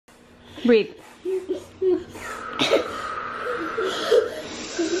Breathe.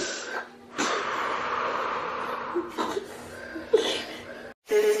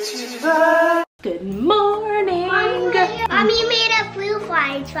 Good morning. Mommy made a fruit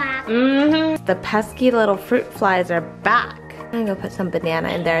fly trap. The pesky little fruit flies are back. I'm gonna put some banana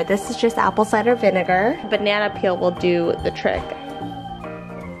in there. This is just apple cider vinegar. Banana peel will do the trick.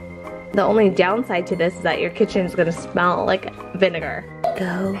 The only downside to this is that your kitchen is gonna smell like vinegar.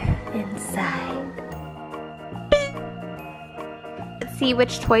 Go inside. Let's see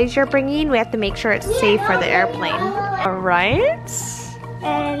which toys you're bringing. We have to make sure it's safe for the airplane. All right.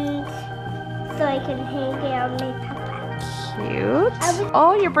 And so I can hang it on my papa. Cute.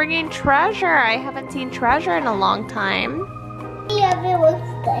 Oh, you're bringing Treasure. I haven't seen Treasure in a long time. Yeah, it looks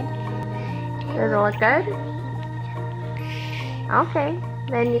good. Does it look good? Okay.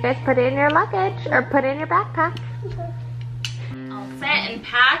 Then you guys put it in your luggage or put it in your backpack. All set and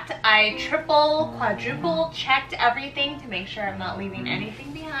packed. I triple, quadruple checked everything to make sure I'm not leaving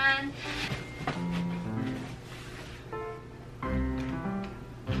anything behind.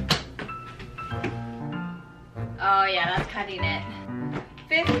 Oh yeah, that's cutting it.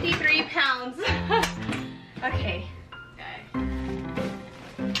 53 pounds. Okay.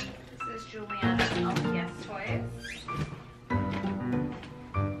 This is Julianna's LPS toys.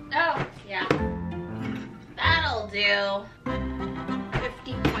 Oh, yeah. That'll do.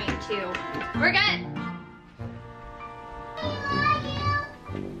 50.2. We're good.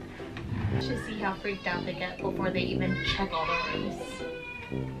 Should see how freaked out they get before they even check all the rooms.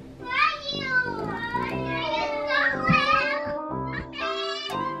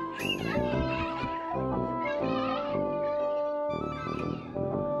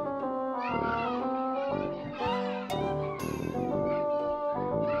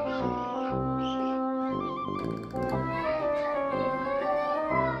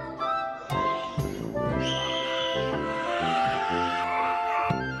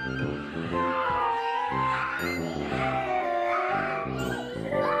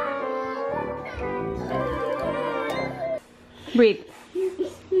 Breathe.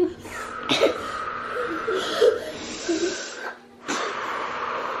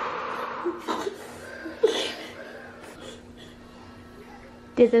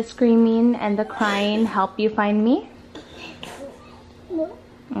 Did the screaming and the crying help you find me? No.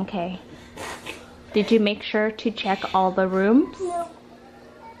 Okay. Did you make sure to check all the rooms? No.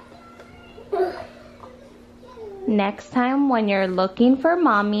 Next time when you're looking for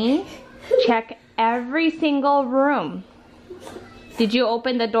mommy, check every single room. Did you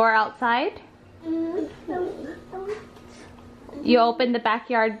open the door outside? You opened the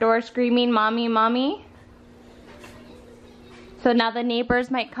backyard door screaming, "Mommy, mommy"? So now the neighbors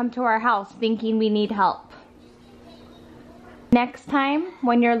might come to our house thinking we need help. Next time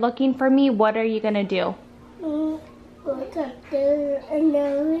when you're looking for me, what are you gonna do? Look up there and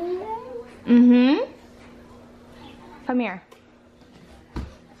then. Come here.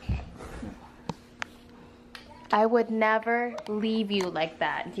 I would never leave you like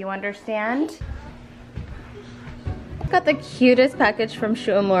that. Do you understand? Got the cutest package from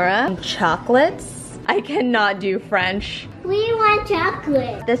Shuamura. Chocolates. I cannot do French. We want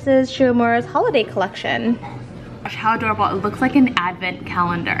chocolate. This is Shuamura's holiday collection. Gosh, how adorable. It looks like an advent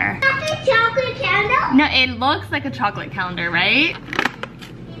calendar. That's a chocolate candle? No, it looks like a chocolate calendar, right?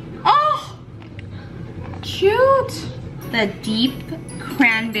 Oh! Cute! The deep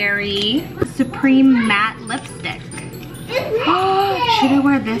cranberry supreme matte lipstick. Oh, should I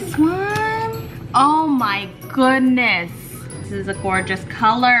wear this one? Oh my goodness. This is a gorgeous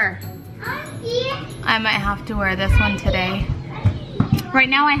color. I might have to wear this one today. Right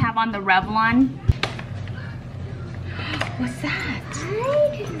now I have on the Revlon. What's that?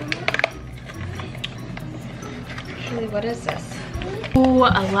 Julie, what is this? Oh,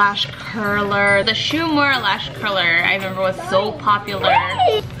 a lash curler. The Shuamura lash curler I remember was so popular.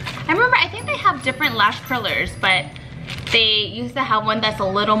 I think they have different lash curlers, but they used to have one that's a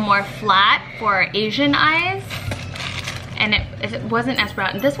little more flat for Asian eyes. And it wasn't as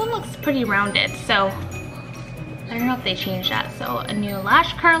round. This one looks pretty rounded, so I don't know if they changed that. So a new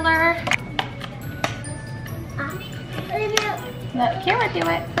lash curler. Let Keira do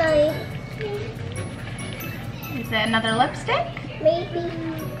it. Sorry. Is it another lipstick? Maybe.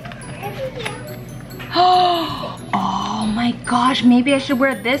 Oh my gosh, maybe I should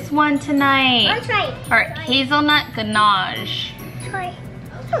wear this one tonight. Let's try. Or hazelnut ganache. Try.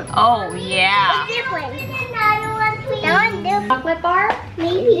 Oh yeah. It's different. That one different. Chocolate bar?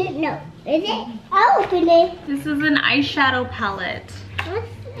 Maybe. No. Is it? I'll open it. This is an eyeshadow palette. Let's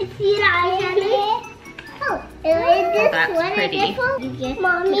see the eyeshadow. Oh, that's pretty.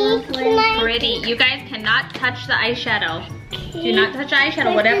 Mommy, can I? Pretty. You guys cannot touch the eyeshadow. Do not touch the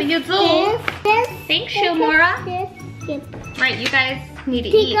eyeshadow. Whatever you do. Thanks, Shumura. Right, you guys need to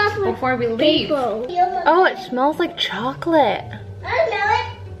eat before we leave. Oh, it smells like chocolate. I smell it.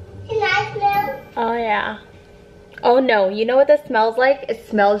 Can I smell? Oh yeah. Oh no, you know what this smells like? It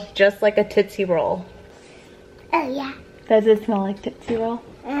smells just like a Tootsie Roll. Oh yeah. Does it smell like Tootsie Roll?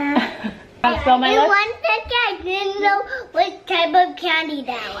 Smell my In lips? 1 second, I didn't know what type of candy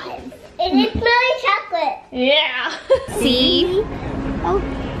that was. And it smelled like chocolate. Yeah. C. Oh.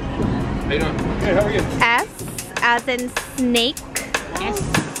 How you doing? Good, how are you? S as in snake. Yes.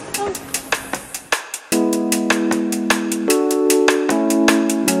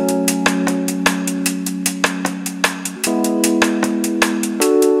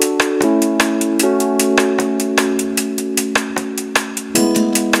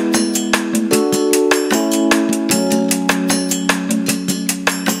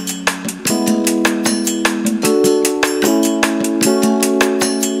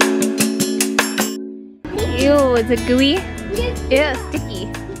 Ew, is it gooey? Yeah, sticky.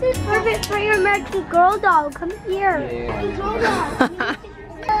 This is perfect for your American Girl doll. Come here.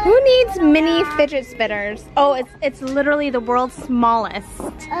 Who needs mini fidget spinners? Oh, it's literally the world's smallest.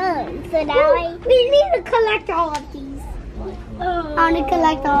 Oh, so now we need to collect all of these. I want to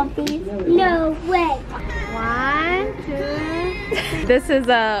collect all of these. No way. 1, 2. This is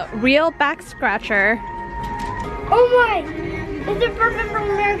a real back scratcher. Oh my! It's a perfect for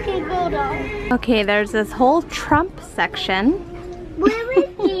American Girl doll. Okay, there's this whole Trump section. Where is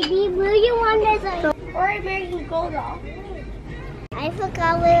baby? Will you want this or American Girl doll? I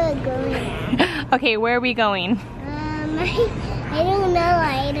forgot where we're going. Okay, where are we going? I don't know.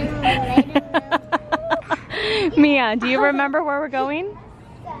 I don't know. Mia, do you remember where we're going?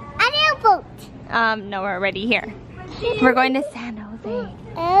 An airboat. No, we're already here. We're going to San Jose.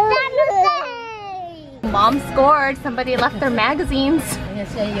 San Jose. Mom scored. Somebody left their magazines.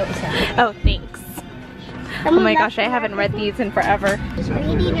 Oh, thanks. Oh my gosh, I haven't read these in forever.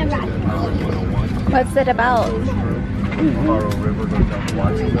 What's it about? River goes down to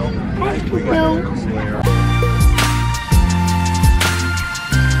Watsonville. No.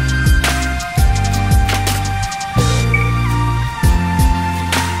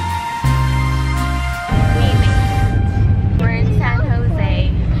 We're in San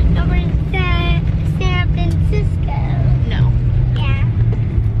Jose. No, we're in San Francisco. No. Yeah.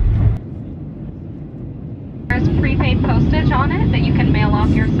 There's prepaid postage on it that you can mail off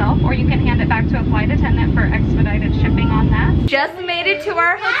yourself, or you can hand it back to a flight attendant for expedited shipping on that. Just made it to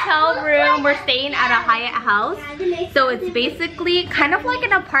our hotel room. We're staying at a Hyatt house. So it's basically kind of like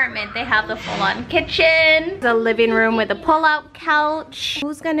an apartment. They have the full-on kitchen, the living room with a pull-out couch.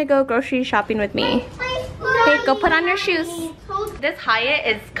 Who's gonna go grocery shopping with me? Okay, go put on your shoes. This Hyatt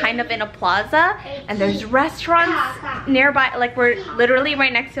is kind of in a plaza and there's restaurants nearby. Like we're literally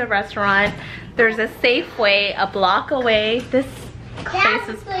right next to a restaurant. There's a Safeway a block away. This place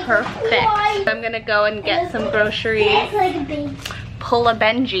is perfect. I'm gonna go and get some groceries, pull a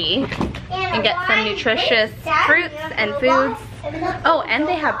Benji, and get some nutritious fruits and foods. Oh, and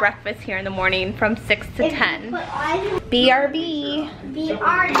they have breakfast here in the morning from 6 to 10. BRB.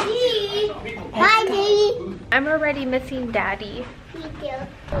 BRB. Bye, baby. I'm already missing Daddy. Me too.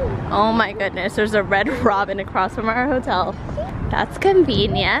 Oh my goodness, there's a Red Robin across from our hotel. That's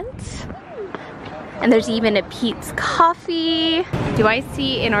convenient. And there's even a Pete's Coffee. Do I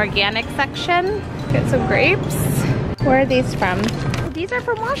see an organic section? Get some grapes. Where are these from? These are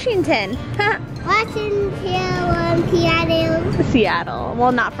from Washington. Washington, Seattle. Seattle.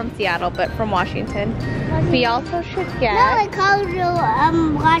 Well, not from Seattle, but from Washington. We also should No, get I called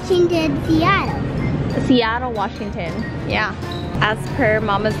Washington, Seattle. Seattle, Washington. Yeah. As per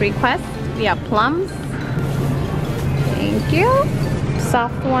Mama's request, we have plums. Thank you.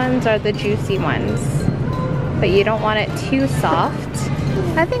 Soft ones are the juicy ones, but you don't want it too soft.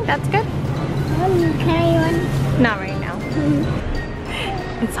 I think that's good. Carry one. Not right now.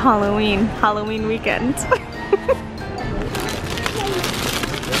 It's Halloween weekend.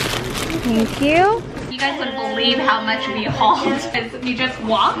 Thank you. You guys wouldn't believe how much we hauled. We just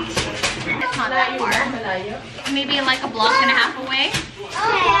walked. It's not that far. Maybe like a block and a half away.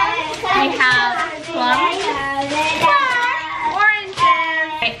 We have plums, oranges.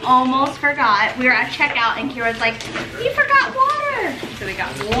 I almost forgot. We were at checkout and Kira's like, you forgot water. So we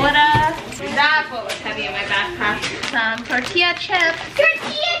got water. That's what was heavy in my backpack. Some tortilla chips.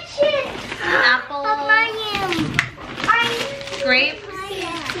 Tortilla chips. Apple. Grapes.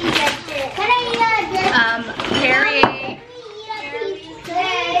 Perrier.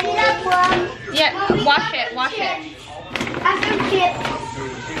 Yeah, wash it.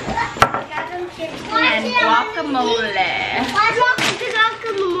 guacamole.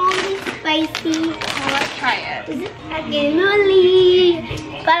 Guacamole spicy. Well, let's try it.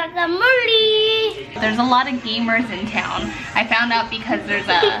 Guacamole. There's a lot of gamers in town. I found out because there's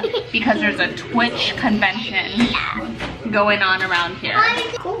a Twitch convention going on around here.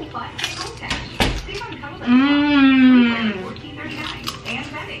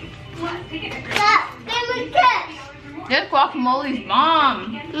 This guacamole's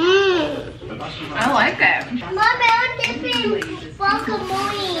bomb. I like it. Mom, I want different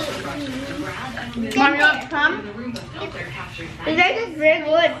guacamole. Mom, you want some? Is that just very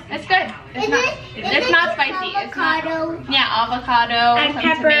good? It's good. It's not spicy. Avocado. It's not, yeah, avocado, And some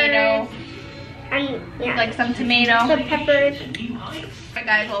peppers. tomato, And yeah, like some tomato. some peppers. Alright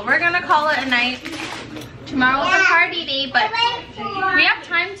guys, well we're gonna call it a night. Tomorrow's a party day, but we have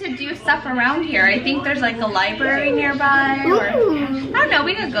time to do stuff around here. I think there's like a library nearby, or I don't know,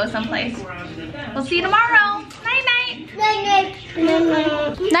 we could go someplace. We'll see you tomorrow. Night night. Night,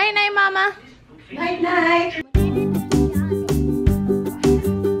 night. Night night, mama. Night, night.